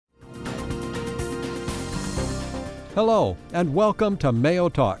Hello, and welcome to Mayo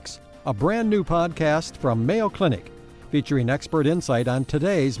Talks, a brand new podcast from Mayo Clinic, featuring expert insight on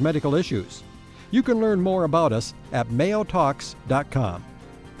today's medical issues. You can learn more about us at mayotalks.com.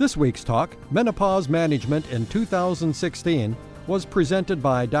 This week's talk, Menopause Management in 2016, was presented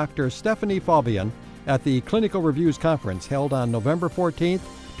by Dr. Stephanie Fabian at the Clinical Reviews Conference held on November 14,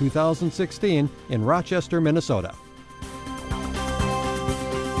 2016 in Rochester, Minnesota.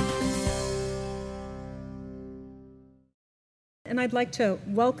 And I'd like to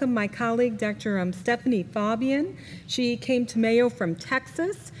welcome my colleague, Dr. Stephanie Fabian. She came to Mayo from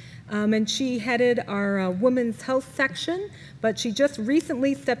Texas, and she headed our women's health section, but she just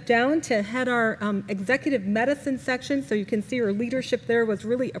recently stepped down to head our executive medicine section, so you can see her leadership there was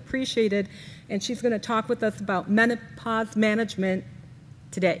really appreciated, and she's going to talk with us about menopause management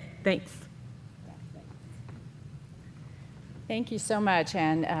today. Thanks. Thank you so much,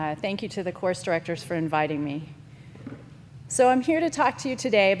 and thank you to the course directors for inviting me. So I'm here to talk to you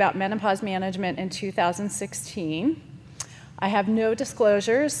today about menopause management in 2016. I have no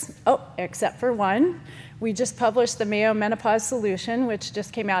disclosures, except for one. We just published the Mayo Menopause Solution, which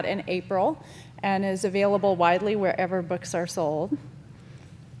just came out in April and is available widely wherever books are sold.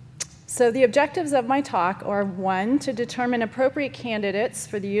 So the objectives of my talk are, one, to determine appropriate candidates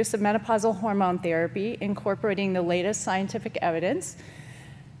for the use of menopausal hormone therapy, incorporating the latest scientific evidence,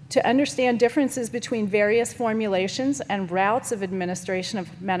 to understand differences between various formulations and routes of administration of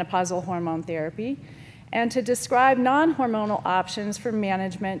menopausal hormone therapy, and to describe non-hormonal options for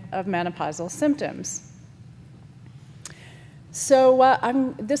management of menopausal symptoms.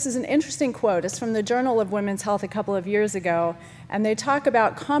 So this is an interesting quote. It's from the Journal of Women's Health a couple of years ago, and they talk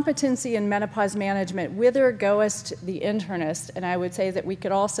about competency in menopause management with or goest the internist, and I would say that we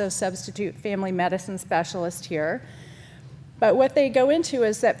could also substitute family medicine specialist here. But what they go into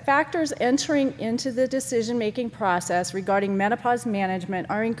is that factors entering into the decision-making process regarding menopause management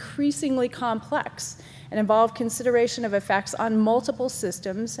are increasingly complex and involve consideration of effects on multiple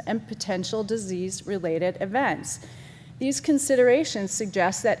systems and potential disease-related events. These considerations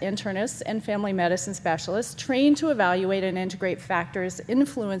suggest that internists and family medicine specialists trained to evaluate and integrate factors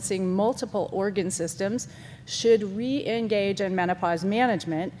influencing multiple organ systems should re-engage in menopause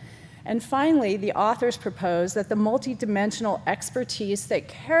management. And finally, the authors propose that the multidimensional expertise that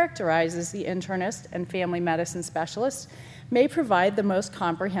characterizes the internist and family medicine specialist may provide the most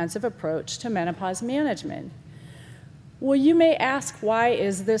comprehensive approach to menopause management. Well, you may ask, why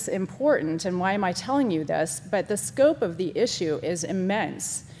is this important and why am I telling you this? But the scope of the issue is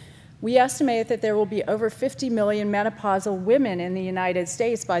immense. We estimate that there will be over 50 million menopausal women in the United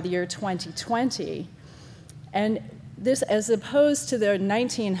States by the year 2020. And this, as opposed to the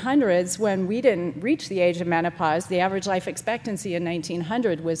 1900s, when we didn't reach the age of menopause, the average life expectancy in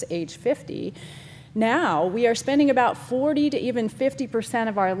 1900 was age 50. Now, we are spending about 40 to even 50%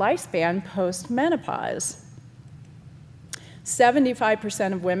 of our lifespan post-menopause.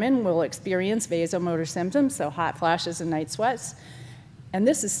 75% of women will experience vasomotor symptoms, so hot flashes and night sweats. And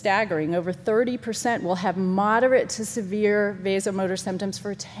this is staggering. Over 30% will have moderate to severe vasomotor symptoms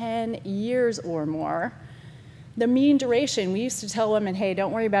for 10 years or more. The mean duration, we used to tell women, hey,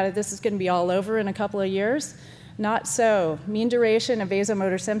 don't worry about it, this is going to be all over in a couple of years. Not so. Mean duration of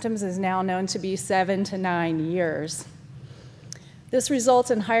vasomotor symptoms is now known to be 7 to 9 years. This results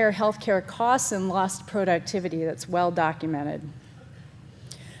in higher healthcare costs and lost productivity. That's well documented.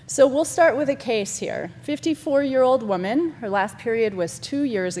 So we'll start with a case here. 54-year-old woman, her last period was 2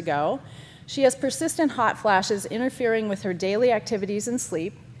 years ago. She has persistent hot flashes interfering with her daily activities and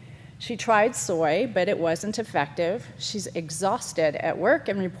sleep. She tried soy, but it wasn't effective. She's exhausted at work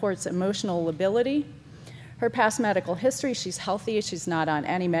and reports emotional lability. Her past medical history, she's healthy, she's not on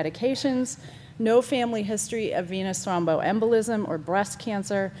any medications, no family history of venous thromboembolism or breast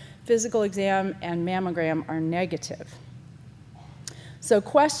cancer, physical exam and mammogram are negative. So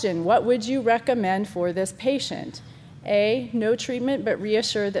question, what would you recommend for this patient? A, no treatment, but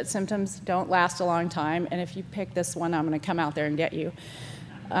reassure that symptoms don't last a long time, and if you pick this one, I'm gonna come out there and get you.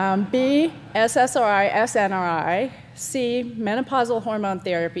 B, SSRI, SNRI. C, menopausal hormone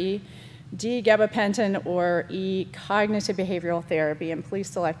therapy. D, gabapentin, or E, cognitive behavioral therapy, and please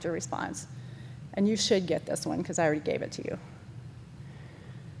select your response. And you should get this one because I already gave it to you.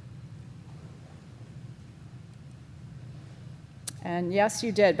 And yes,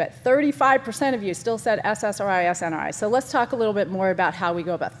 you did, but 35% of you still said SSRI, SNRI. So let's talk a little bit more about how we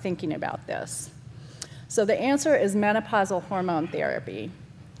go about thinking about this. So the answer is menopausal hormone therapy.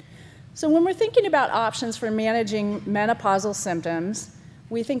 So when we're thinking about options for managing menopausal symptoms,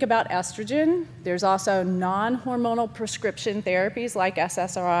 we think about estrogen. There's also non-hormonal prescription therapies like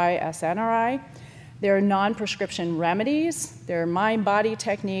SSRI, SNRI. There are non-prescription remedies, there are mind-body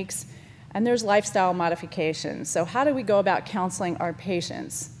techniques, and there's lifestyle modifications. So how do we go about counseling our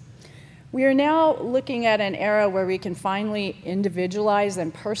patients? We are now looking at an era where we can finally individualize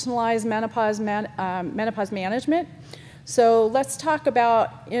and personalize menopause management. So let's talk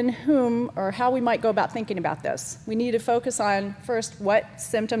about in whom or how we might go about thinking about this. We need to focus on, first, what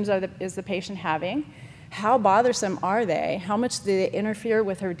symptoms is the patient having? How bothersome are they? How much do they interfere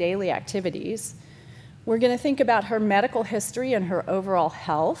with her daily activities? We're going to think about her medical history and her overall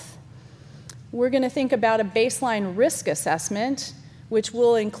health. We're going to think about a baseline risk assessment, which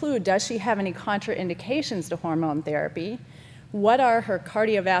will include, does she have any contraindications to hormone therapy? What are her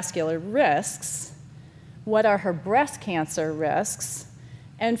cardiovascular risks? What are her breast cancer risks?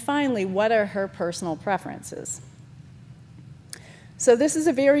 And finally, what are her personal preferences? So this is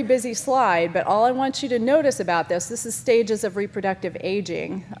a very busy slide, but all I want you to notice about this is stages of reproductive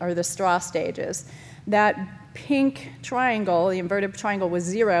aging, or the straw stages. That pink triangle, the inverted triangle with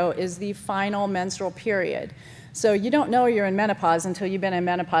 0, is the final menstrual period. So you don't know you're in menopause until you've been in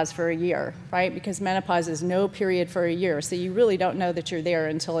menopause for a year, right? Because menopause is no period for a year, so you really don't know that you're there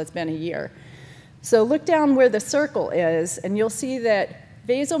until it's been a year. So look down where the circle is, and you'll see that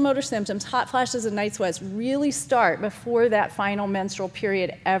vasomotor symptoms, hot flashes and night sweats, really start before that final menstrual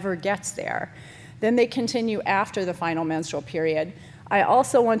period ever gets there. Then they continue after the final menstrual period. I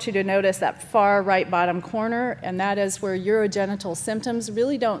also want you to notice that far right bottom corner, and that is where urogenital symptoms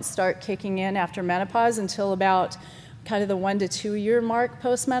really don't start kicking in after menopause until about kind of the 1 to 2 year mark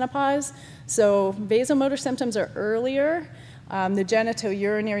post-menopause. So vasomotor symptoms are earlier. The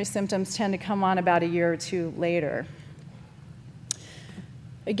genitourinary symptoms tend to come on about a year or two later.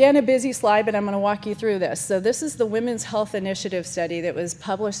 Again, a busy slide, but I'm going to walk you through this. So this is the Women's Health Initiative study that was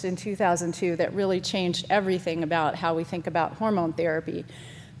published in 2002 that really changed everything about how we think about hormone therapy.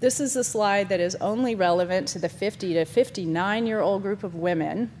 This is a slide that is only relevant to the 50 to 59-year-old group of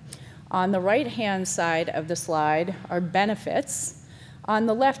women. On the right-hand side of the slide are benefits. On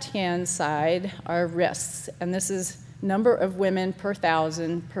the left-hand side are risks, and this is number of women per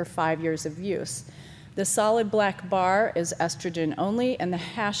 1,000 per 5 years of use. The solid black bar is estrogen only, and the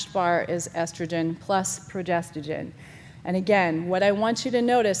hashed bar is estrogen plus progestogen. And again, what I want you to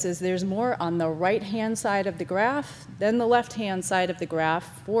notice is there's more on the right-hand side of the graph than the left-hand side of the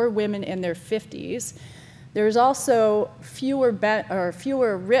graph for women in their 50s. There's also fewer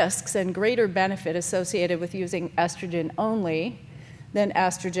risks and greater benefit associated with using estrogen only than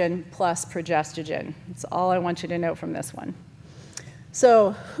estrogen plus progestogen. That's all I want you to know from this one.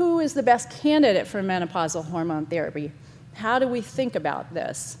 So who is the best candidate for menopausal hormone therapy? How do we think about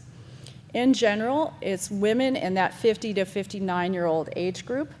this? In general, it's women in that 50 to 59-year-old age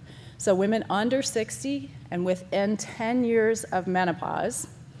group, so women under 60 and within 10 years of menopause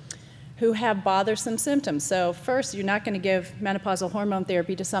who have bothersome symptoms. So first, you're not going to give menopausal hormone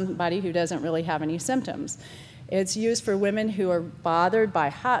therapy to somebody who doesn't really have any symptoms. It's used for women who are bothered by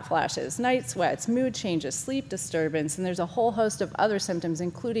hot flashes, night sweats, mood changes, sleep disturbance, and there's a whole host of other symptoms,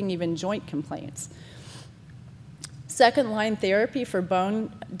 including even joint complaints. Second-line therapy for bone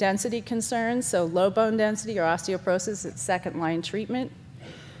density concerns, so low bone density or osteoporosis, it's second-line treatment.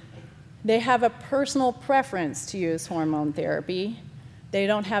 They have a personal preference to use hormone therapy. They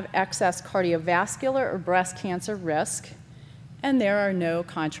don't have excess cardiovascular or breast cancer risk, and there are no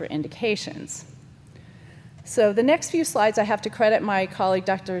contraindications. So the next few slides, I have to credit my colleague,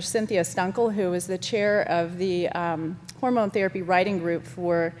 Dr. Cynthia Stunkel, who is the chair of the hormone therapy writing group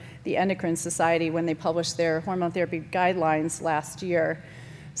for the Endocrine Society when they published their hormone therapy guidelines last year.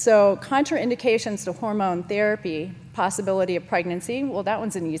 So contraindications to hormone therapy, possibility of pregnancy, well, that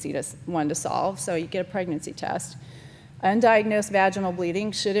one's an easy one to solve, so you get a pregnancy test. Undiagnosed vaginal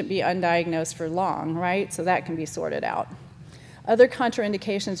bleeding shouldn't be undiagnosed for long, right? So that can be sorted out. Other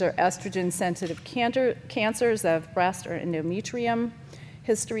contraindications are estrogen-sensitive cancers of breast or endometrium,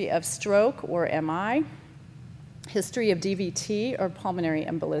 history of stroke or MI, history of DVT or pulmonary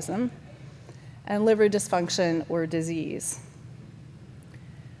embolism, and liver dysfunction or disease.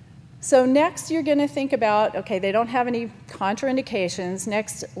 So next you're going to think about, okay, they don't have any contraindications.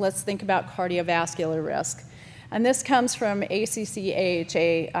 Next, let's think about cardiovascular risk. And this comes from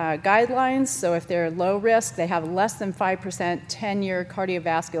ACC/AHA guidelines. So if they're low risk, they have less than 5% 10-year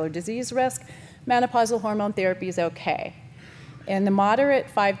cardiovascular disease risk, menopausal hormone therapy is okay. In the moderate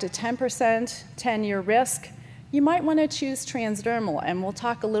 5 to 10% 10-year risk, you might want to choose transdermal, and we'll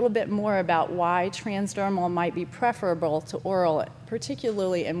talk a little bit more about why transdermal might be preferable to oral,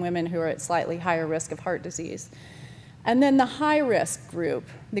 particularly in women who are at slightly higher risk of heart disease. And then the high-risk group,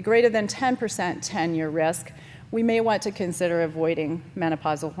 the greater than 10% 10-year risk, we may want to consider avoiding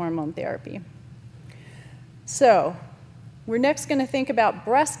menopausal hormone therapy. So we're next going to think about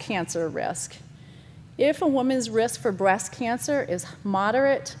breast cancer risk. If a woman's risk for breast cancer is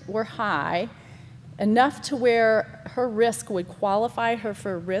moderate or high, enough to where her risk would qualify her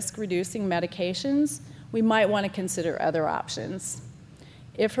for risk-reducing medications, we might want to consider other options.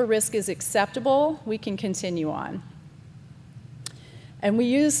 If her risk is acceptable, we can continue on. And we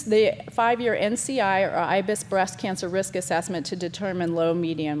use the 5-year NCI or IBIS breast cancer risk assessment to determine low,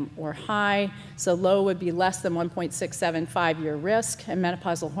 medium, or high. So low would be less than 1.67 5-year risk, and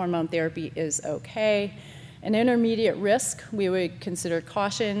menopausal hormone therapy is okay. An intermediate risk, we would consider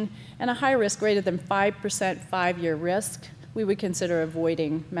caution, and a high risk greater than 5% 5-year risk, we would consider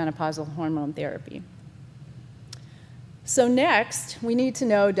avoiding menopausal hormone therapy. So next, we need to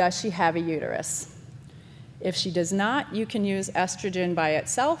know, does she have a uterus? If she does not, you can use estrogen by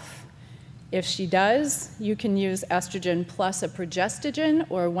itself. If she does, you can use estrogen plus a progestogen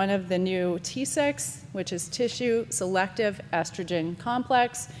or one of the new T6, which is tissue selective estrogen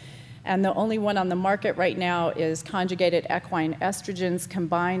complex. And the only one on the market right now is conjugated equine estrogens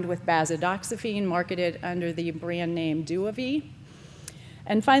combined with bazodoxifene, marketed under the brand name Duavie.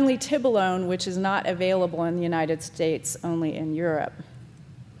 And finally, Tibolone, which is not available in the United States, only in Europe.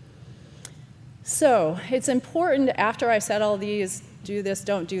 So it's important, after I said all these, do this,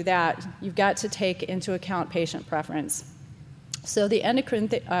 don't do that, you've got to take into account patient preference. So the Endocrine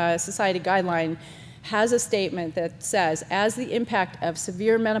Society guideline has a statement that says, as the impact of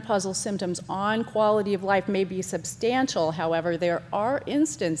severe menopausal symptoms on quality of life may be substantial, however, there are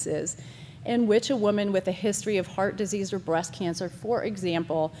instances in which a woman with a history of heart disease or breast cancer, for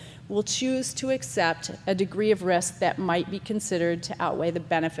example, will choose to accept a degree of risk that might be considered to outweigh the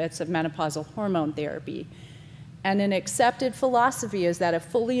benefits of menopausal hormone therapy. And an accepted philosophy is that a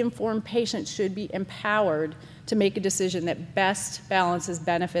fully informed patient should be empowered to make a decision that best balances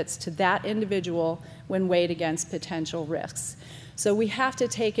benefits to that individual when weighed against potential risks. So we have to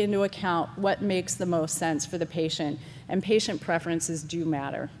take into account what makes the most sense for the patient, and patient preferences do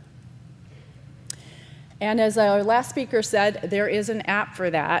matter. And as our last speaker said, there is an app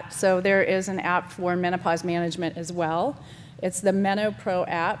for that. So there is an app for menopause management as well. It's the MenoPro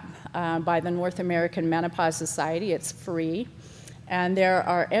app by the North American Menopause Society. It's free. And there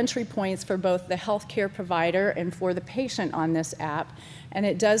are entry points for both the healthcare provider and for the patient on this app. And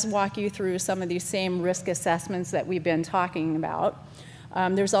it does walk you through some of these same risk assessments that we've been talking about.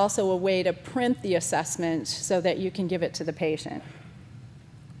 There's also a way to print the assessment so that you can give it to the patient.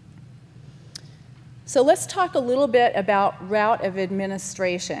 So let's talk a little bit about route of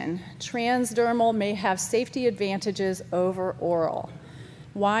administration. Transdermal may have safety advantages over oral.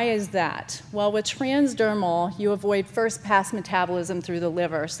 Why is that? Well, with transdermal, you avoid first-pass metabolism through the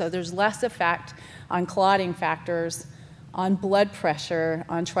liver, so there's less effect on clotting factors, on blood pressure,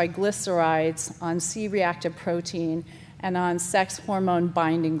 on triglycerides, on C-reactive protein, and on sex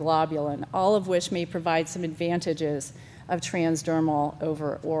hormone-binding globulin, all of which may provide some advantages of transdermal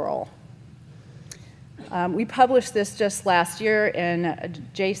over oral. We published this just last year in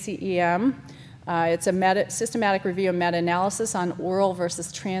JCEM. It's a systematic review of meta-analysis on oral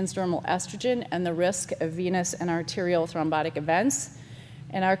versus transdermal estrogen and the risk of venous and arterial thrombotic events.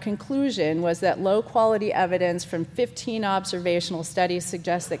 And our conclusion was that low-quality evidence from 15 observational studies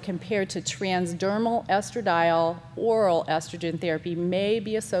suggests that compared to transdermal estradiol, oral estrogen therapy may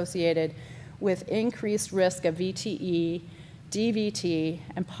be associated with increased risk of VTE, DVT,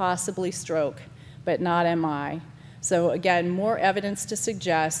 and possibly stroke, but not MI. So again, more evidence to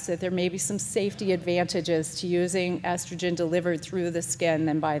suggest that there may be some safety advantages to using estrogen delivered through the skin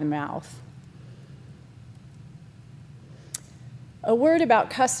than by the mouth. A word about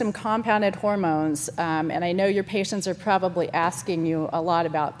custom compounded hormones, and I know your patients are probably asking you a lot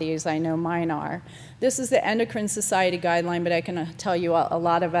about these. I know mine are. This is the Endocrine Society guideline, but I can tell you a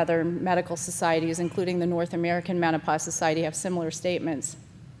lot of other medical societies, including the North American Menopause Society, have similar statements.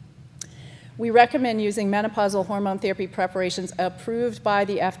 We recommend using menopausal hormone therapy preparations approved by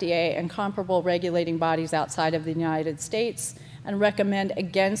the FDA and comparable regulating bodies outside of the United States, and recommend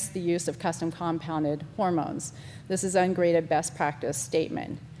against the use of custom compounded hormones. This is ungraded best practice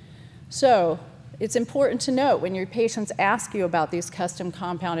statement. So it's important to note when your patients ask you about these custom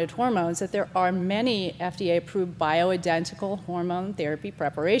compounded hormones that there are many FDA-approved bioidentical hormone therapy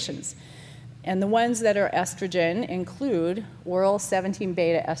preparations. And the ones that are estrogen include oral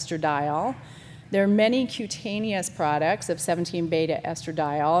 17-beta estradiol. There are many cutaneous products of 17-beta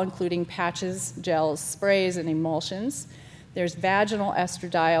estradiol, including patches, gels, sprays, and emulsions. There's vaginal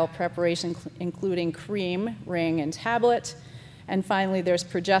estradiol preparation, including cream, ring, and tablet. And finally, there's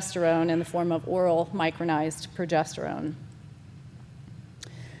progesterone in the form of oral micronized progesterone.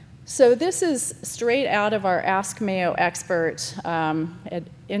 So this is straight out of our Ask Mayo Expert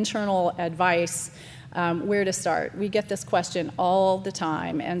internal advice, where to start. We get this question all the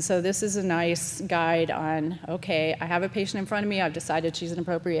time, and so this is a nice guide on, okay, I have a patient in front of me, I've decided she's an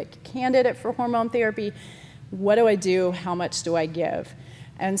appropriate candidate for hormone therapy. What do I do? How much do I give?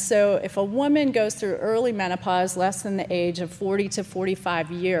 And so if a woman goes through early menopause, less than the age of 40 to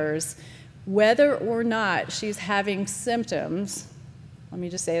 45 years, whether or not she's having symptoms, let me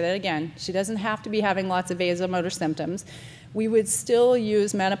just say that again, she doesn't have to be having lots of vasomotor symptoms. We would still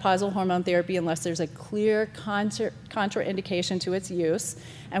use menopausal hormone therapy unless there's a clear contraindication to its use,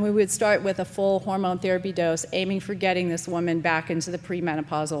 and we would start with a full hormone therapy dose, aiming for getting this woman back into the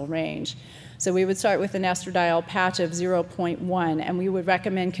premenopausal range. So we would start with an estradiol patch of 0.1, and we would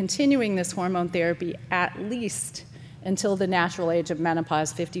recommend continuing this hormone therapy at least until the natural age of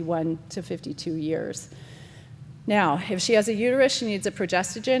menopause, 51 to 52 years. Now, if she has a uterus, she needs a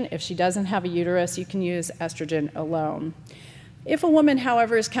progestogen. If she doesn't have a uterus, you can use estrogen alone. If a woman,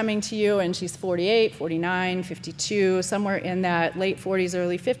 however, is coming to you and she's 48, 49, 52, somewhere in that late 40s,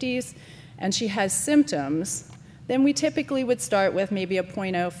 early 50s, and she has symptoms, then we typically would start with maybe a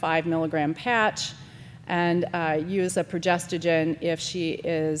 0.05 milligram patch and use a progestogen if she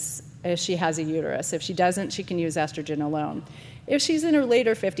has a uterus. If she doesn't, she can use estrogen alone. If she's in her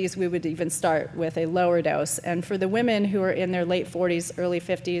later 50s, we would even start with a lower dose. And for the women who are in their late 40s, early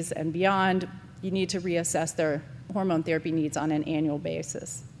 50s, and beyond, you need to reassess their hormone therapy needs on an annual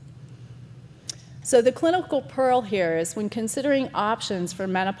basis. So the clinical pearl here is when considering options for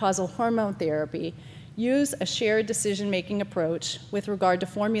menopausal hormone therapy, use a shared decision-making approach with regard to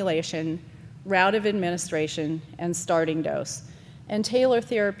formulation, route of administration, and starting dose, and tailor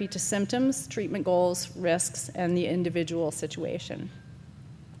therapy to symptoms, treatment goals, risks, and the individual situation.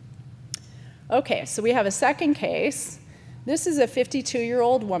 Okay, so we have a second case. This is a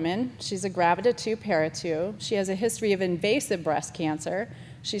 52-year-old woman. She's a gravida 2, para 2. She has a history of invasive breast cancer.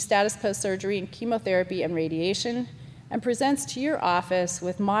 She's status post-surgery and chemotherapy and radiation, and presents to your office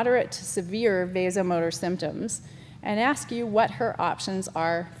with moderate to severe vasomotor symptoms and asks you what her options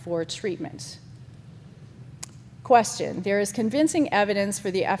are for treatment. Question: there is convincing evidence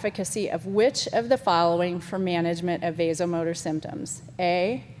for the efficacy of which of the following for management of vasomotor symptoms?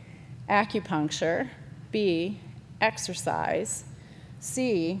 A, acupuncture. B, exercise.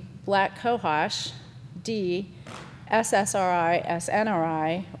 C, black cohosh. D, SSRI,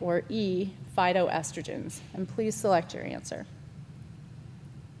 SNRI, or E, phytoestrogens. And please select your answer.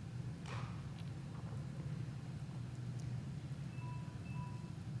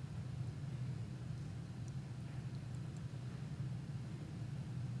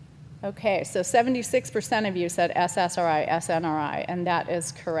 Okay, so 76% of you said SSRI, SNRI, and that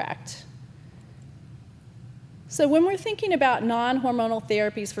is correct. So when we're thinking about non-hormonal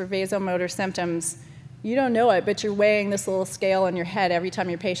therapies for vasomotor symptoms, you don't know it, but you're weighing this little scale in your head every time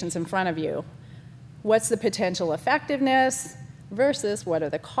your patient's in front of you. What's the potential effectiveness versus what are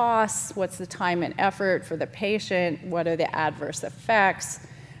the costs? What's the time and effort for the patient? What are the adverse effects?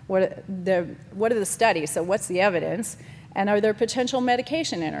 What are the studies? So what's the evidence? And are there potential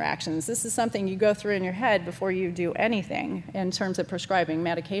medication interactions? This is something you go through in your head before you do anything in terms of prescribing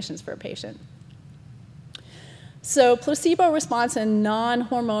medications for a patient. So placebo response in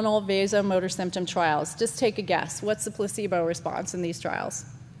non-hormonal vasomotor symptom trials. Just take a guess. What's the placebo response in these trials?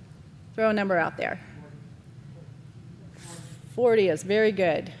 Throw a number out there. 40 is very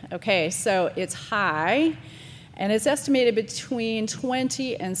good. Okay, so it's high. And it's estimated between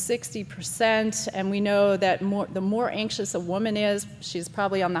 20 and 60%, and we know that the more anxious a woman is, she's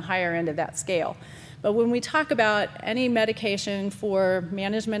probably on the higher end of that scale. But when we talk about any medication for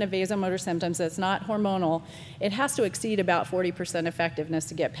management of vasomotor symptoms that's not hormonal, it has to exceed about 40% effectiveness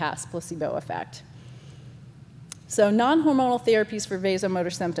to get past placebo effect. So non-hormonal therapies for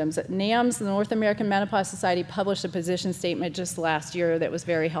vasomotor symptoms. NAMS, the North American Menopause Society, published a position statement just last year that was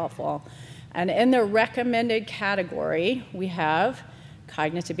very helpful. And in the recommended category, we have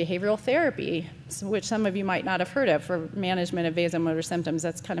cognitive behavioral therapy, which some of you might not have heard of for management of vasomotor symptoms.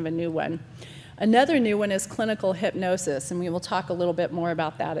 That's kind of a new one. Another new one is clinical hypnosis, and we will talk a little bit more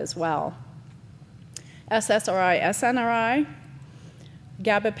about that as well. SSRI, SNRI,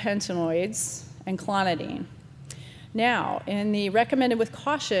 gabapentinoids, and clonidine. Now, in the recommended with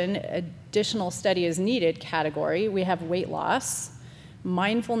caution, additional study is needed category, we have weight loss,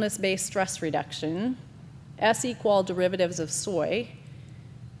 mindfulness-based stress reduction, S-equal derivatives of soy,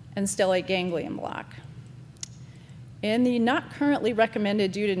 and stellate ganglion block. In the not currently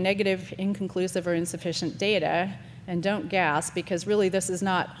recommended due to negative, inconclusive, or insufficient data, and don't gasp because really this is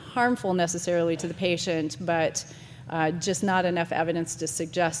not harmful necessarily to the patient, but just not enough evidence to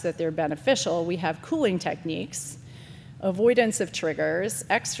suggest that they're beneficial. We have cooling techniques, avoidance of triggers,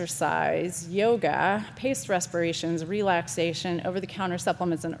 exercise, yoga, paced respirations, relaxation, over-the-counter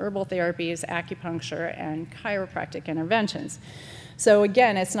supplements and herbal therapies, acupuncture, and chiropractic interventions. So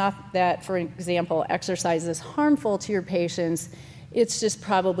again, it's not that, for example, exercise is harmful to your patients. It's just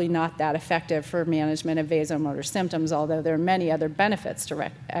probably not that effective for management of vasomotor symptoms, although there are many other benefits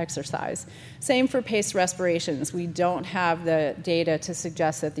to exercise. Same for paced respirations. We don't have the data to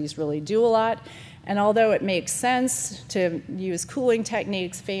suggest that these really do a lot. And although it makes sense to use cooling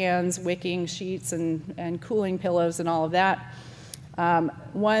techniques, fans, wicking sheets, and cooling pillows and all of that,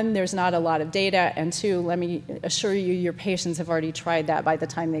 one, there's not a lot of data, and two, let me assure you, your patients have already tried that by the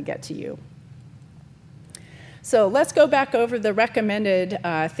time they get to you. So let's go back over the recommended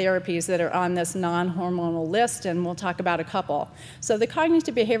therapies that are on this non-hormonal list, and we'll talk about a couple. So the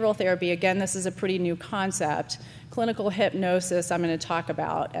cognitive behavioral therapy, again, this is a pretty new concept. Clinical hypnosis I'm going to talk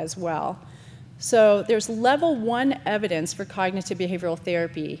about as well. So there's level 1 evidence for cognitive behavioral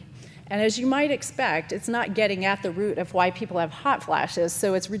therapy. And as you might expect, it's not getting at the root of why people have hot flashes,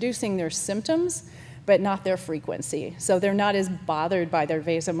 so it's reducing their symptoms, but not their frequency. So they're not as bothered by their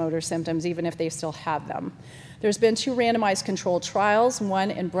vasomotor symptoms, even if they still have them. There's been 2 randomized controlled trials, one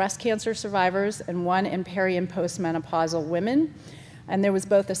in breast cancer survivors and one in peri- and postmenopausal women. And there was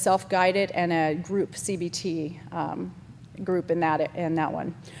both a self-guided and a group CBT group in that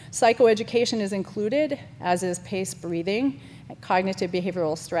one. Psychoeducation is included, as is paced breathing, and cognitive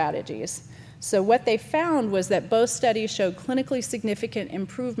behavioral strategies. So what they found was that both studies showed clinically significant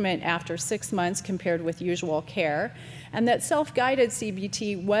improvement after 6 months compared with usual care, and that self-guided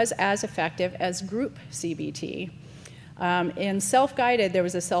CBT was as effective as group CBT. In self-guided, there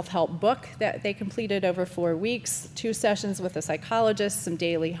was a self-help book that they completed over 4 weeks, 2 sessions with a psychologist, some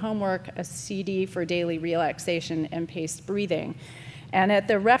daily homework, a CD for daily relaxation, and paced breathing. And at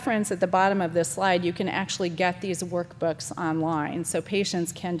the reference at the bottom of this slide, you can actually get these workbooks online, so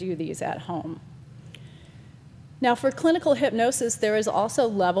patients can do these at home. Now, for clinical hypnosis, there is also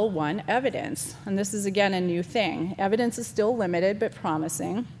level 1 evidence, and this is, again, a new thing. Evidence is still limited, but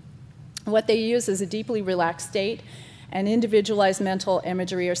promising. What they use is a deeply relaxed state and individualized mental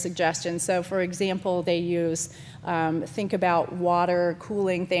imagery or suggestions. So, for example, they use, think about water,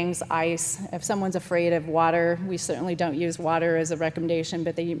 cooling things, ice. If someone's afraid of water, we certainly don't use water as a recommendation,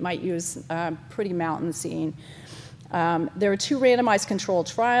 but they might use pretty mountain scene. There are 2 randomized controlled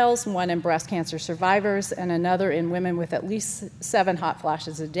trials, one in breast cancer survivors and another in women with at least 7 hot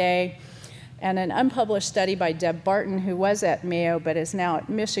flashes a day. And an unpublished study by Deb Barton, who was at Mayo but is now at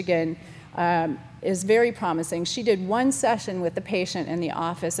Michigan, is very promising. She did 1 session with the patient in the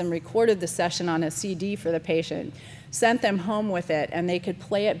office and recorded the session on a CD for the patient, sent them home with it, and they could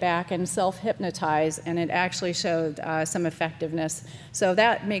play it back and self-hypnotize, and it actually showed some effectiveness. So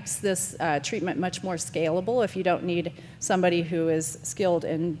that makes this treatment much more scalable if you don't need somebody who is skilled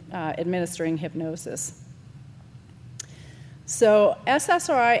in administering hypnosis. So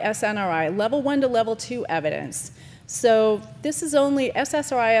SSRI, SNRI, level 1 to level 2 evidence. So this is only,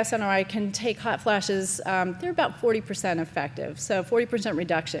 SSRI, SNRI can take hot flashes, they're about 40% effective, so 40%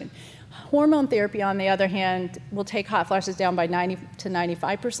 reduction. Hormone therapy, on the other hand, will take hot flashes down by 90 to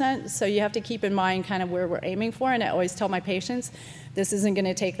 95%, so you have to keep in mind kind of where we're aiming for, and I always tell my patients, this isn't going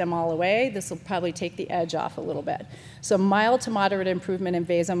to take them all away, this will probably take the edge off a little bit. So mild to moderate improvement in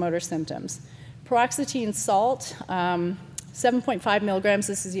vasomotor symptoms. Paroxetine salt, 7.5 milligrams,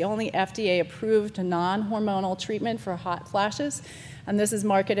 this is the only FDA-approved non-hormonal treatment for hot flashes, and this is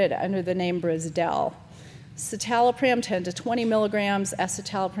marketed under the name Brisdel. Citalopram, 10 to 20 milligrams,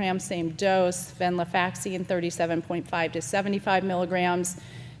 escitalopram, same dose, venlafaxine, 37.5 to 75 milligrams,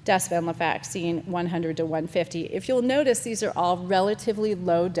 desvenlafaxine, 100 to 150. If you'll notice, these are all relatively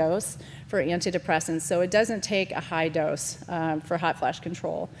low dose for antidepressants, so it doesn't take a high dose for hot flash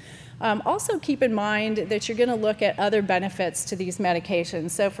control. Also keep in mind that you're going to look at other benefits to these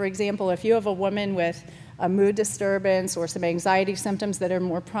medications. So for example, if you have a woman with a mood disturbance or some anxiety symptoms that are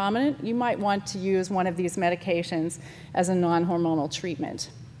more prominent, you might want to use one of these medications as a non-hormonal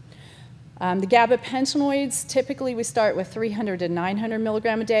treatment. The gabapentinoids, typically we start with 300 to 900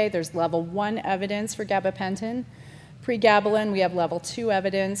 milligram a day. There's level 1 evidence for gabapentin. Pregabalin, we have level 2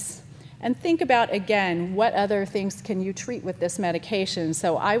 evidence. And think about, again, what other things can you treat with this medication?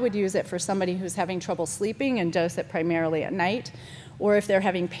 So I would use it for somebody who's having trouble sleeping and dose it primarily at night. Or if they're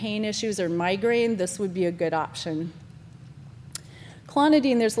having pain issues or migraine, this would be a good option.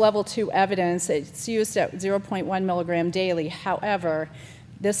 Clonidine, there's level 2 evidence. It's used at 0.1 milligram daily. However,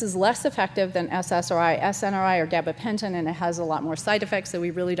 this is less effective than SSRI, SNRI, or gabapentin, and it has a lot more side effects, so we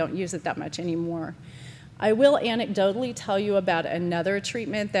really don't use it that much anymore. I will anecdotally tell you about another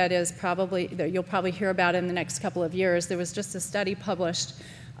treatment that you'll probably hear about in the next couple of years. There was just a study published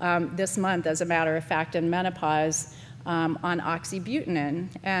this month, as a matter of fact, in menopause on oxybutynin.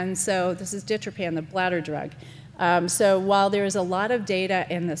 And so this is ditropan, the bladder drug. So while there's a lot of data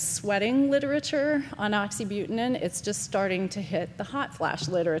in the sweating literature on oxybutynin, it's just starting to hit the hot flash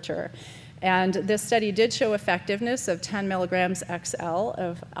literature. And this study did show effectiveness of 10 milligrams XL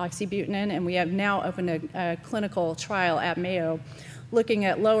of oxybutynin, and we have now opened a clinical trial at Mayo looking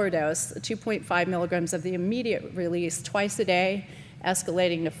at lower dose, 2.5 milligrams of the immediate release twice a day,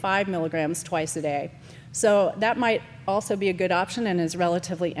 escalating to 5 milligrams twice a day. So that might also be a good option and is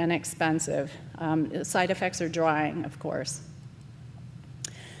relatively inexpensive. Side effects are drying, of course.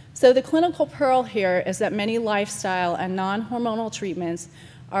 So the clinical pearl here is that many lifestyle and non-hormonal treatments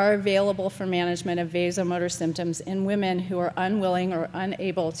are available for management of vasomotor symptoms in women who are unwilling or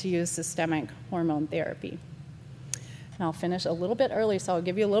unable to use systemic hormone therapy. And I'll finish a little bit early, so I'll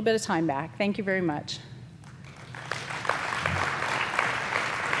give you a little bit of time back. Thank you very much.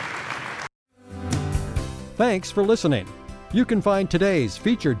 Thanks for listening. You can find today's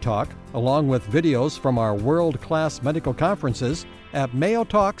featured talk, along with videos from our world-class medical conferences, at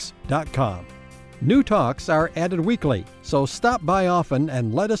mayotalks.com. New talks are added weekly, so stop by often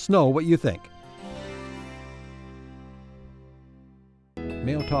and let us know what you think.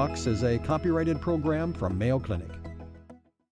 Mayo Talks is a copyrighted program from Mayo Clinic.